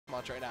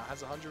launch right now.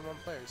 Has 101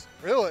 players.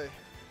 Really?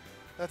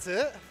 That's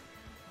it?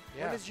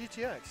 Yeah. When is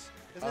GTX?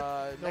 Is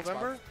it Next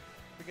November? month.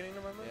 Beginning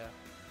of November? Yeah.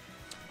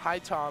 Hi,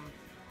 Tom.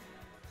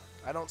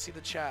 I don't see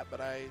the chat, but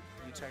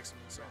you text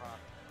me, so hi.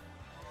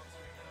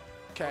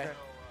 Okay.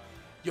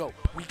 Yo,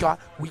 we got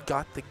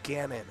the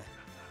Ganon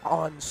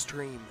on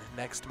stream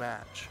next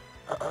match.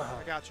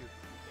 I got you.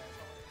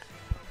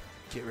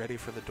 Get ready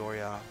for the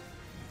Doria.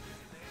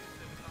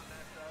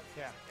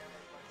 Yeah.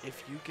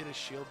 If you get a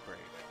shield break.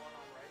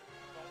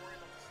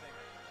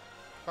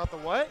 About the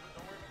what?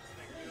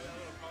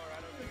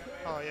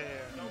 Oh, yeah,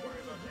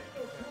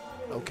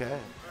 yeah. Okay.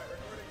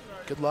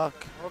 Good luck.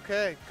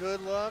 Okay,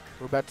 good luck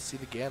We're about to see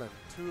the Ganon.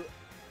 to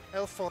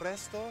El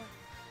Foresto.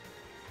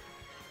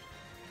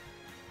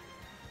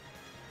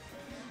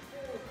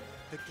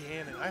 The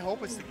Ganon. I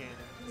hope it's the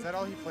Ganon. Is that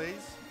all he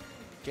plays?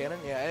 Ganon?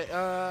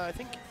 Yeah. I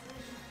think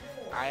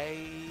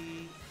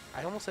I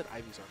almost said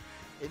Ivysaur.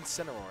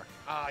 Incineroar.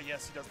 Ah,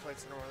 yes, he does play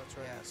Incineroar. That's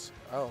right. Yes.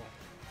 Oh.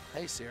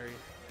 Hey, Siri.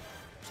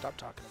 Stop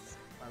talking to me.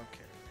 I don't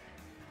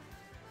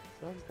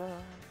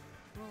care.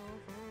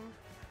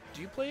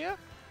 Do you play yet?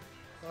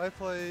 I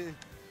play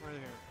right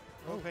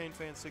here. Propane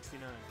Fan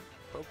 69.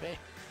 Propane.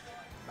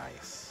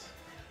 Nice.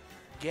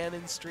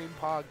 Ganon stream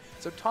pog.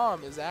 So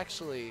Tom is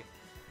actually,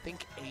 I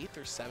think, 8th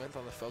or 7th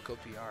on the FOCO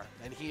PR,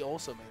 and he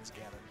also mains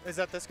Ganon. Is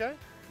that this guy?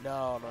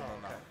 No.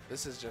 Okay.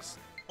 This is just.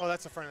 Oh,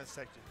 that's a friend that's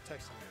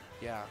texting me.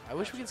 Yeah. I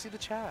wish we could see the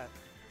chat.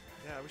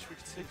 Yeah, I wish we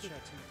could see the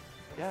chat too.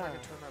 I Yeah. wonder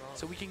if I can turn that on.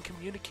 So we can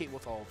communicate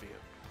with all of you.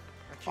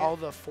 I can't. All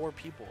the 4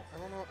 people. I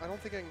don't know. I don't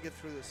think I can get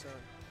through this.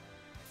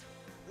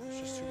 There's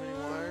just too many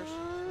wires.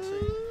 Let's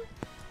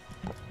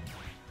see.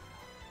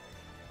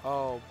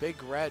 Oh,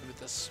 Big Red with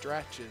the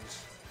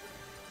stretches.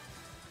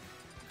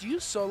 Do you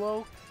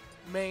solo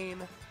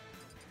main,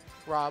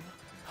 Rob?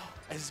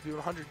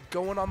 SB100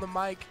 going on the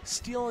mic,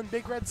 stealing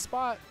Big Red's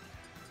spot.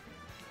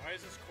 Why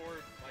is this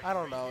cord like I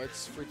don't know.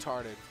 It's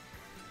retarded.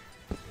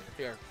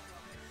 Here.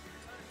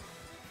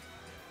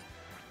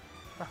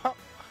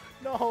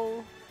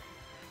 No.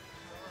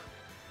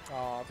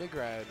 Aw, Big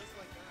Red.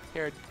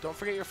 Here, don't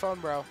forget your phone,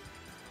 bro.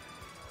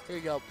 Here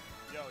you go.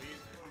 Yo, he's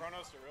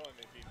Chronos the real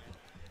MVP, man.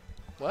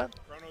 What?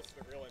 Chronos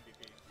the real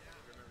MVP.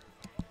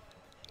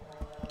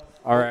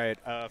 All right,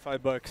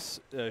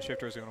 $5.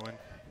 Shifter's gonna win.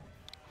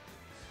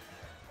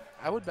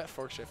 I would bet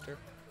Fork Shifter.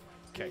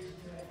 Okay,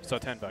 so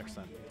 $10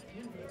 then.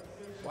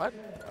 What?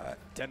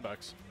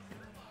 $10.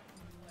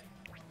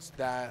 Is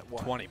that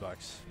what? $20.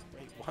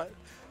 Wait, what?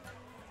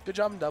 Good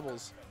job in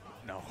doubles.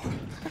 No.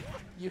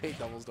 You hate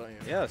doubles, don't you?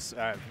 Yes,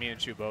 me and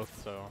Shu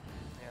both. So.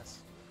 Yes.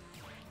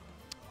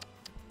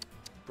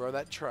 Bro,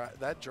 that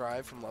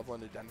drive from Level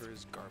into Denver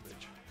is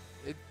garbage.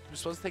 It was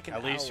supposed to take an hour.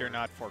 At least you're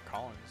not Fort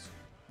Collins.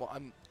 Well,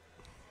 I'm.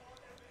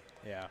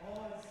 Yeah.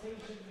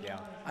 Yeah.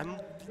 I'm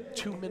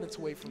 2 minutes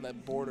away from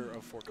that border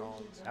of Fort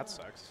Collins. That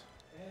sucks.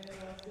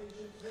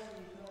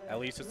 At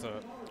least it's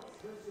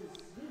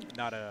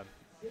not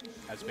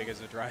as big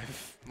as a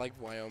drive. Like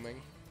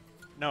Wyoming.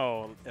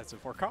 No, that's a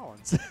Fort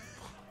Collins.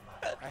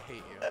 I hate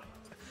you.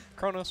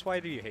 Kronos, why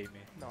do you hate me?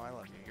 No, I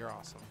love you. You're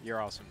awesome.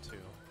 You're awesome too.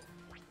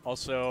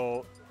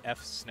 Also,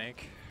 F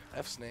Snake.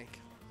 F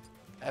Snake.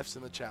 F's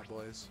in the chat,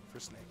 boys, for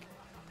Snake.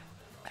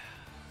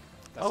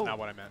 That's not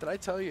what I meant. Did I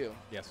tell you?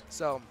 Yes.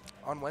 So,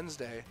 on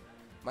Wednesday,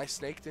 my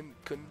Snake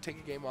couldn't take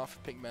a game off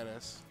Pink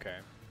Menace. Okay.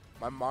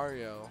 My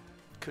Mario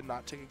could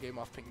not take a game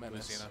off Pink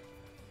Menace. Lucina.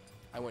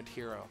 I went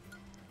Hero.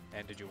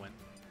 And did you win?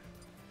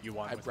 You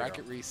won I with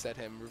bracket Hero. reset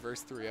him,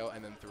 reverse 3-0,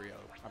 and then 3-0.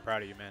 I'm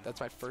proud of you, man. That's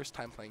my first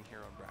time playing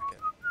Hero in bracket.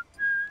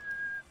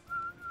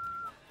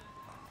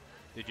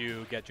 Did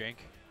you get Jank?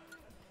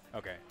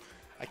 Okay.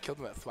 I killed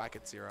him at thwack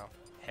at 0.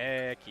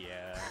 Heck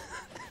yeah.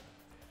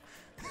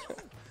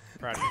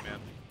 Proud of you, man.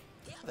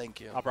 Thank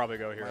you. I'll probably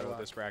go My Hero with luck.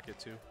 this bracket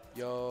too.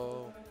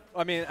 Yo.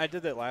 I mean, I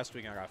did that last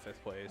week and I got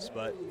 5th place,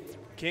 but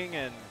King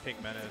and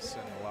Pink Menace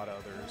and a lot of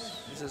others.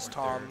 This is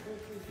Tom.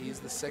 He's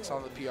the 6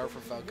 on the PR for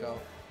Falco.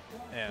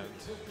 And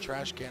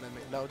Trash Cannon.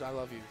 No, I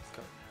love you.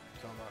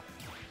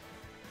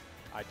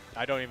 Coma.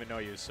 I don't even know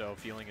you, so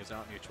feeling is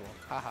not mutual.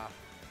 Haha.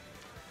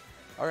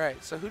 All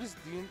right. So do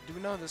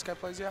we know who this guy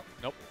plays yet?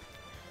 Nope.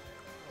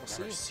 We'll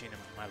Never see. seen him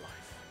in my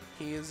life.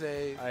 He is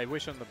a I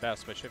wish him the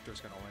best, but Shifter's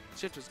gonna win.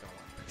 Shifter's gonna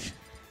win.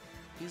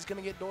 He's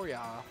gonna get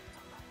Doria.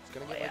 He's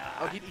gonna get.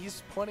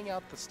 He's pointing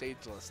out the stage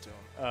list to him.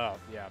 Oh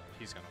yeah,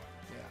 he's gonna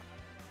win.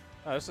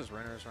 Yeah. Oh, this is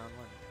Renner's round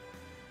 1.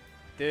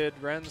 Did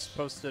Ren's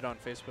post it on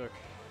Facebook?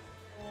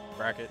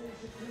 Bracket.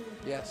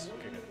 Yes.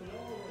 Okay,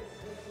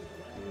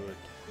 good.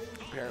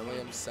 Apparently,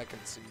 I'm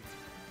second seed.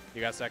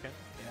 You got 2nd?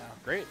 Yeah.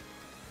 Great.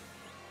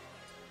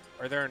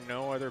 Are there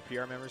no other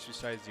PR members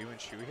besides you and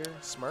Shu here?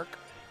 Smirk.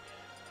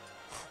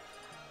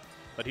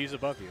 But he's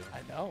above you.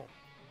 I know.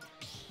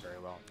 Very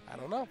well. I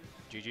don't know.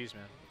 GG's,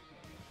 man.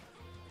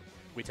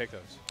 We take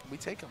those. We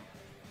take him.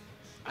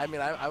 I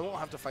mean, I won't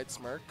have to fight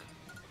Smirk.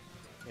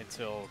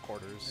 Until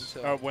quarters.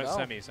 Until- When no.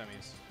 semis.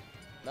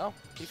 No,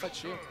 he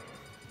fights you.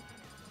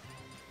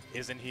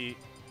 Isn't he?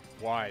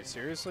 Why?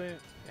 Seriously?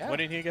 Yeah.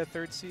 Wouldn't he get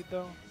 3rd seed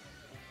though?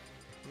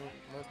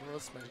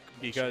 Let's make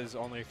Because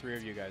only 3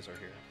 of you guys are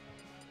here.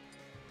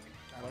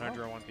 I don't know.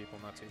 101 people,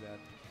 not too bad.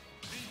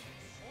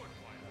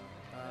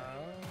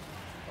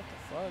 What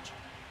the fudge?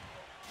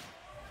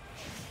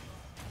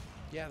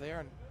 Yeah, they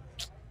are.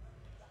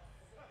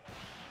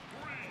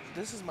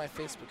 This is my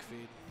Facebook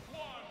feed.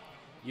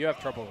 You have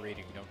trouble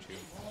reading, don't you?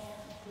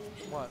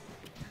 What?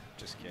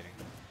 Just kidding.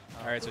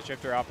 All right, so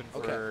Shifter opting for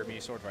Okay. me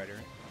Sword Fighter.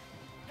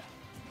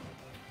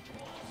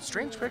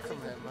 Strange pick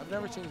from him. I've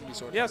never seen him be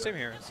sword. Yeah, fighter. same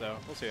here. So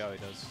we'll see how he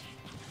does.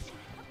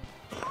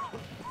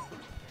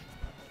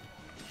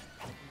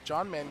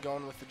 Jonman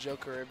going with the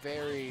Joker.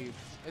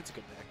 It's a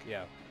good deck.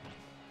 Yeah.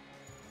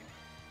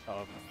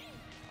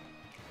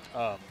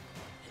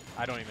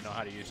 I don't even know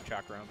how to use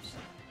chakrams.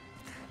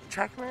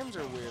 Track rams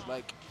are weird.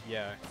 Like,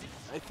 Yeah,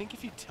 I think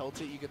if you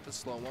tilt it, you get the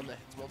slow one that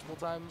hits multiple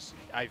times.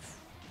 I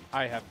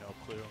have no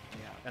clue.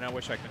 Yeah, and I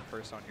wish I could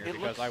curse on here It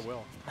because I looks-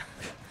 will.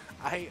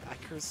 I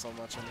curse so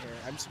much on here.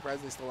 I'm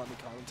surprised they still let me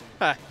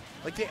commentate.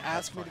 Like, they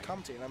asked me to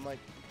commentate, and I'm like,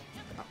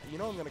 you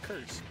know I'm going to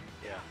curse.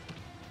 Yeah.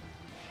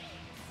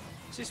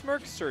 See,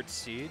 Smirk's third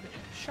seed.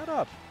 Shut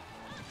up.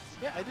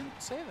 Yeah, I didn't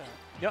say that.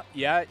 Yeah.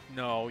 Yeah.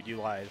 No, you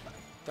lied.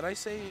 Did I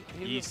say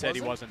He said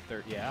he wasn't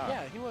third. Yeah.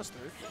 Yeah, he was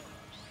third.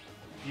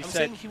 You I'm said.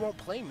 saying he won't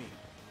play me.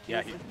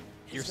 Yeah. He's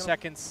You're gonna-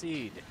 second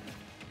seed.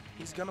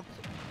 He's going to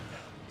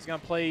He's gonna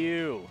play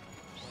you.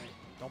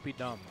 Don't be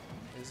dumb.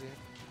 Is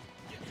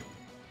he?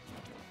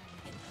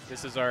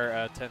 This is our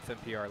 10th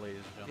NPR, ladies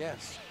and gentlemen.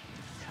 Yes.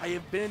 I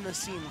have been in the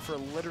scene for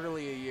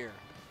literally a year.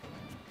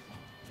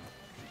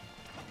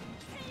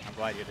 I'm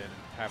glad you didn't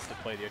have to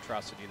play the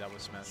atrocity that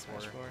was Smash 4.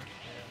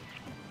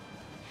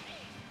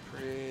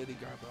 Pretty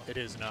garbo. It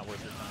is not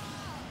worth your time.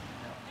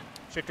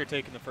 Shifter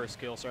taking the first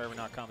kill. Sorry, we're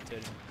not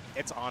commentating.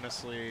 It's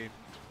honestly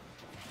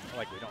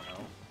like we don't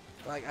know.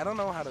 Like, I don't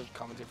know how to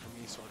commentate for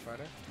me, Sword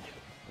Fighter.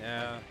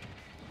 Yeah.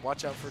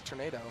 Watch out for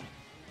Tornado.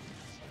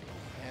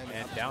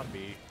 And down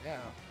B. Yeah.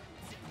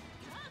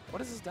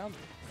 What is his down B?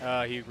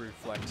 He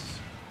reflects.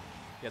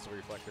 He has a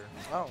reflector.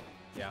 Oh.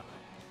 Yeah.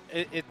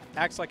 It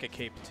acts like a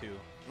cape too.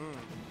 Mm.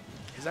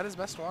 Is that his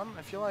best one?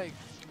 I feel like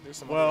there's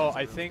some. Well, other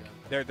I ones that are think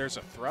really good. there's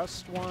a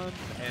thrust one,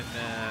 and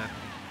then,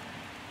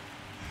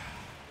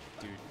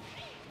 dude,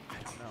 I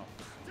don't know.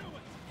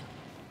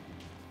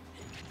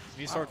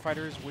 V Sword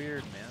Fighter is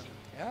weird, man.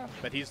 Yeah.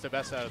 But he's the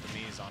best out of the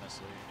Mii's,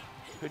 honestly.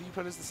 Who do you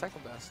put as the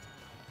second best?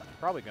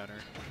 Probably Gunner,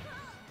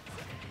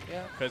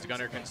 Yeah. because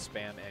Gunner can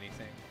spam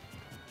anything,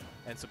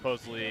 and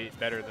supposedly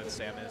better than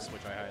Samus,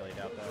 which I highly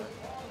doubt that.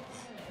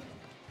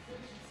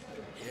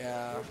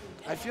 Yeah.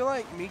 I feel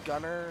like me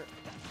Gunner,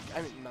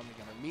 I mean not me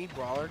Gunner, me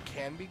Brawler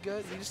can be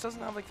good. He just doesn't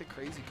have like the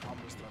crazy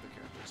combos that other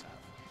characters have.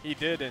 He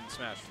did in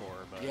Smash 4,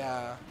 but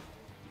Yeah.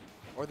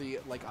 Or the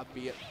like up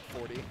B at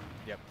 40.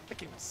 Yep. That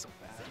game is so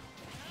bad.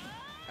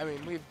 I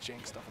mean, we have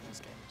jank stuff in this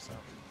game, so.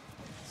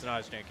 It's not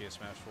as janky as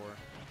Smash 4.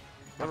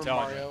 I'm Remember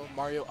telling you.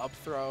 Mario up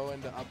throw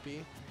into up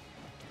B?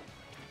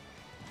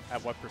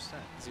 At what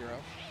percent? 0.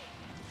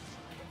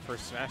 For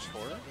Smash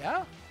 4?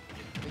 Yeah.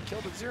 They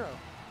killed at 0.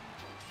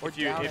 Or If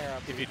you down air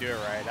up if B. you do it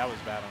right, that was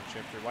bad on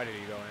Shifter. Why did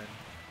he go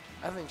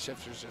in? I think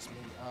Shifter's just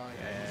mean. Oh,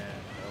 yeah. And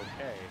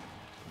okay.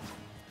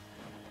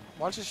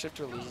 Once a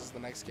Shifter loses the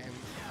next game,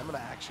 I'm going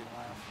to actually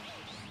laugh.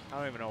 I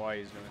don't even know why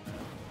he's doing that.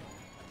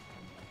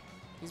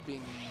 He's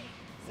being mean.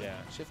 Yeah.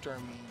 Shifter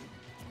mean.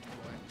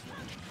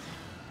 Boy.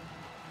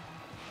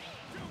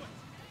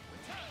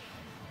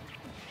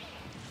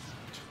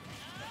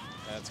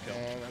 That's cool.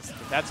 And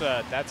that's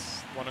the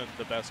That's one of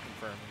the best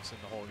confirms in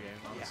the whole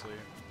game, honestly.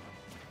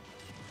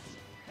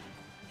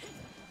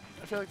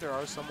 I feel like there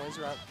are some ways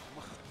around.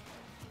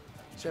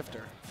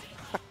 Shifter,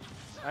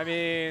 I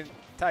mean,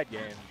 tied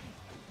game.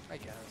 I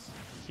guess.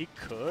 He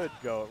could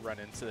go run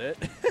into it.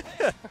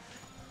 I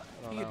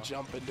don't He know. could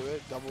jump into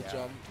it, double Yeah.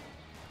 jump.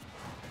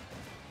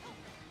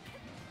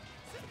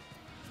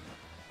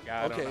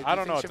 Yeah, Okay, I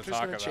don't do know you what think to Shifter's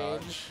talk gonna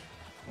about. change?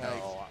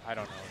 No, I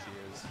don't know if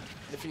he is.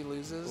 If he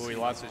loses, Oh, he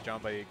lost his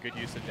jump, but he good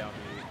use of down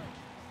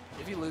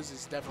B. if he loses,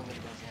 he's definitely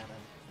going to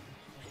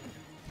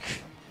go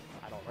Ganon.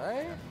 I don't know.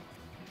 Right?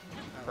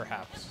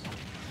 Perhaps.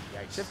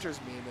 Yikes.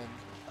 Shifter's mean and.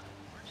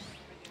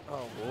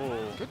 Oh,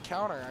 Whoa. good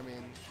counter. I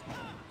mean,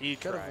 He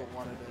could have tried.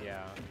 wanted it.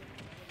 Yeah.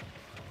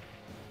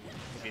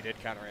 If he did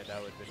counter it, that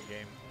would have been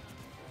game.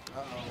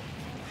 Uh-oh.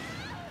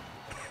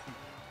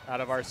 Out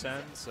of Arsene,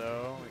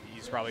 so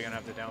he's probably gonna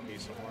have to down B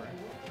some more.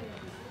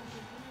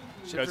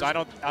 Because Shifter's-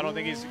 I don't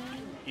think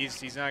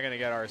he's not gonna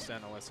get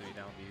Arsene unless he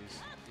down B's.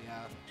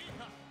 Yeah.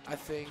 I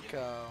think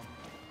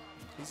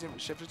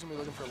Shifter's going to be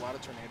looking for a lot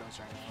of tornadoes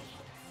right now.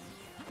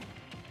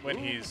 When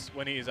Ooh.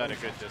 he's at a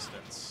good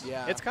distance.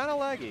 Yeah. It's kind of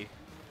laggy.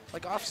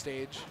 Like off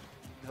stage,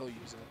 he'll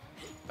use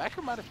it.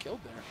 Backer might have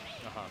killed there.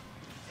 Uh-huh.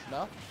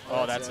 No?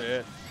 Oh, that's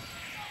it.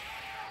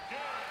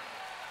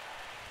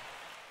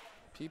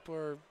 People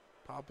are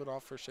popping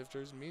off for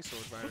Shifters. Me,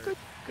 Sword Fighter.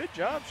 Good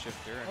job,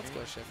 Shifter. I Let's mean,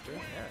 go Shifter. Yeah.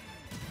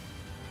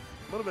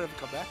 A little bit of a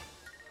comeback.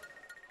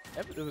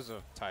 It was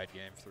a tied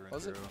game through and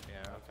Was it? through.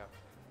 Yeah. Okay.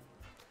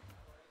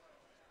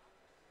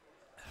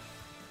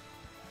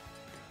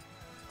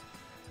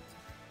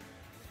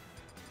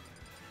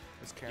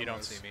 This You don't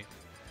camera's- see me.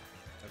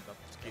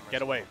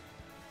 Get away.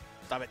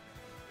 Stop it.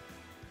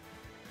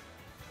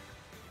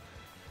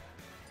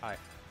 Hi.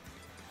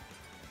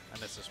 I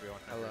missed this wheel.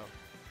 Hello.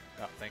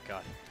 Oh, thank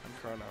God. I'm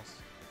Kronos.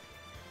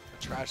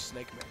 A trash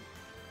snake man.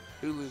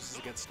 Who loses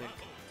against Snake?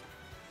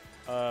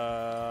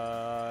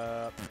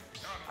 There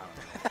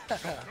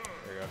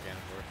you go,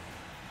 Ganondorf.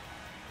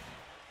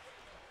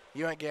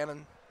 You went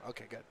Ganon?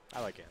 Okay, good.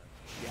 I like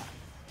Ganon. Yeah.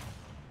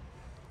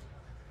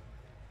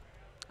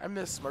 I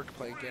miss Smirk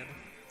playing Ganon.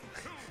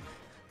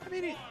 I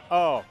mean,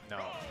 Oh, no.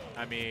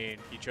 I mean,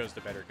 he chose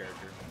the better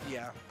character.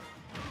 yeah.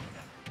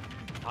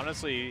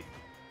 Honestly,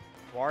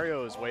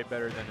 Wario is way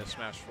better than his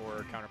Smash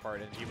 4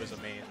 counterpart, and he was a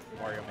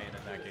Mario main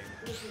in that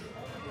game.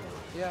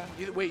 Yeah.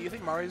 Wait, you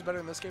think Mario's better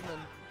in this game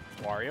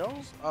than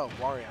Wario? Oh,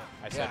 Wario.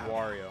 I said Yeah.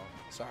 Wario.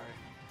 Sorry.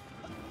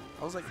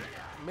 I was like,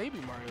 maybe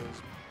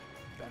Mario's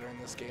better in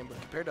this game, but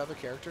compared to other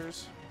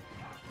characters,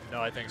 No,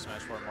 I think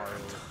Smash 4 Mario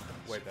is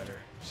way better.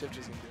 Shift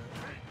isn't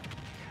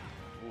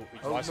good. Ooh, we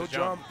Oh, lost no his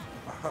jump.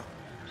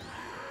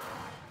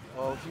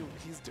 Oh,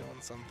 he's doing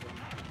something.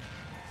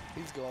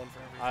 He's going for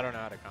everything. I don't know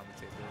how to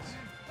commentate this.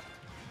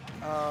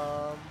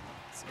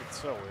 It's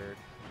so weird.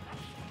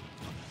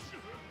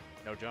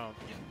 No jump.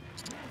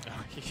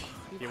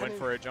 he went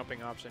for a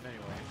jumping option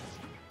anyway.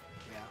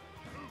 Yeah.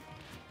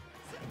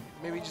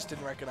 Maybe he just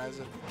didn't recognize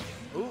it.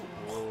 Ooh.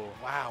 Ooh.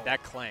 Wow.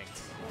 That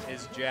clanked.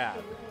 His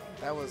jab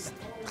That was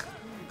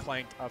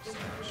clanked up smash.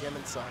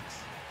 Ganon sucks.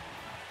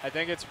 I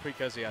think it's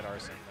because he had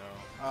Arson,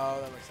 though.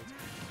 Oh, that makes sense.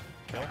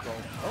 Kill.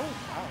 Oh,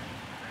 wow.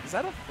 Is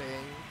that a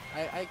thing?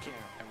 I can't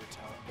ever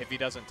tell. If he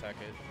doesn't tech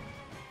it.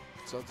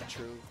 So it's a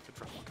true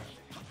confirm.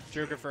 Okay.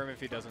 True confirm if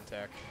he doesn't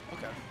tech.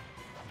 Okay.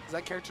 Is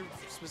that character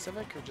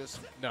specific or just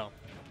No.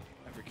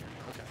 every character?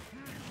 Okay.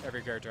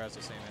 Every character has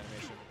the same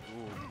animation.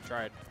 Ooh,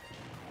 tried.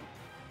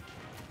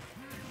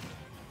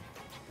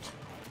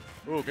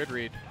 Ooh, good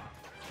read.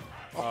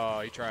 Oh,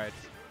 he tried.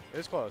 It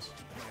was close.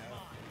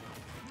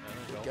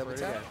 Yeah. Go Get for it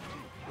attack. again.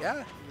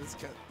 Yeah. This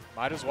guy,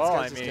 Might as this well,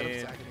 guy's I just get up mean.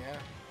 attacking, yeah.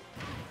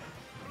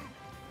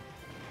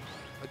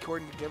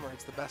 According to Gimmer,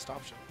 it's the best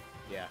option.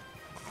 Yeah.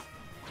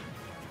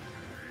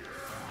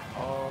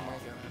 Oh my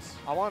goodness.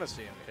 I want to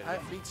see him hit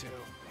it. Me too.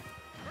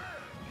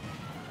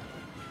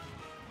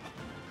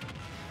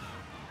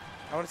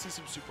 I want to see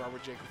some Super Arbor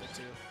Jake with it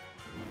too.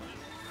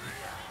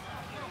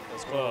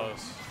 That's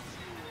close.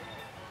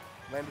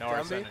 Landed No down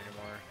Arson B.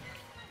 anymore.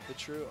 The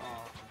true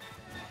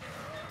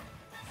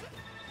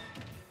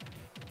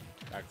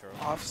Back throw.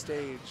 off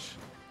stage.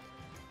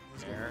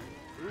 Air.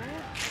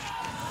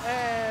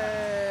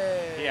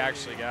 Hey! He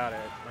actually got it.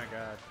 My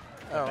God.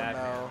 The Oh bad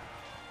no. man.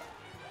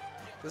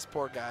 This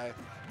poor guy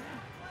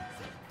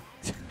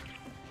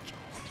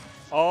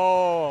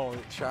Oh.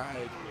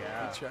 tried.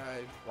 Yeah. He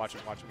tried. Watch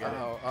him get it.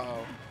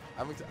 Uh-oh.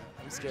 I'm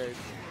scared.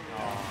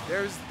 Oh.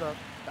 There's the.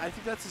 I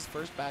think that's his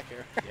first back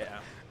air. Yeah.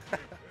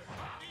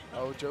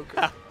 Oh,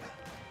 Joker.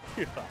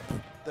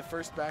 The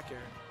first back air.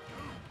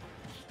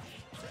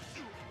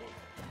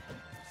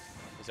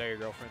 Is that your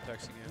girlfriend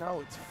texting you? No,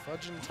 it's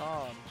Fudgin'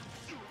 Tom.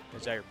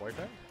 Is that your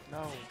boyfriend? No,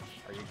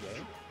 Are you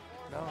gay?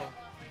 no.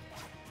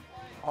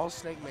 All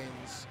snake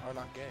mains are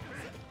not gay.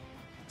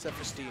 Except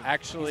for Steve.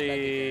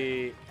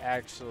 Actually,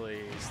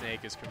 Snake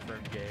is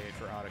confirmed gay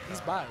for Otacon.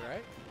 He's bi,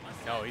 right?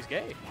 No, he's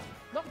gay.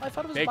 No, I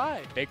thought it was Big,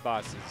 bi. Big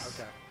Boss is,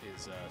 Okay.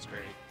 is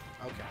straight.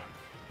 Okay.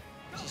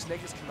 So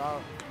Snake is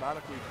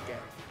canonically gay.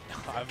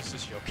 I was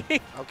just joking.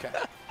 Okay.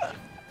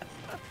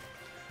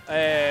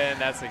 And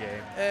that's the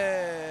game.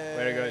 Hey.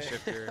 Way to go,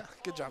 Shifter.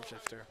 Good job,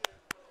 Shifter.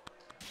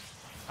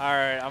 All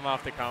right, I'm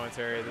off the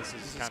commentary. This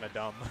is is- kind of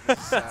dumb. this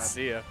is sad.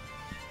 See ya.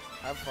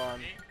 Have fun.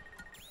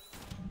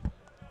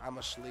 I'm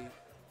asleep.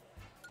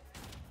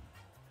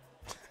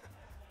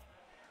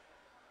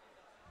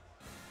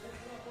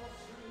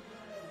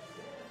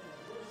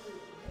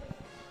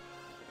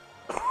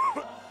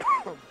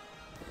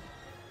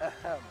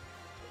 Ahem.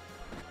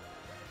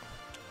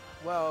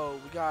 Well,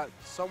 we got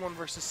someone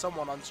versus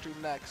someone on stream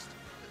next.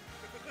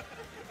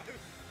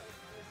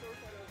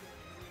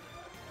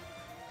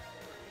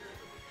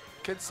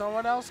 Could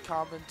someone else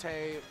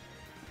commentate?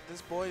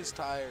 This boy's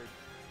tired.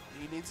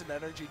 He needs an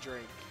energy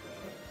drink,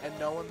 and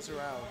no one's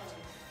around.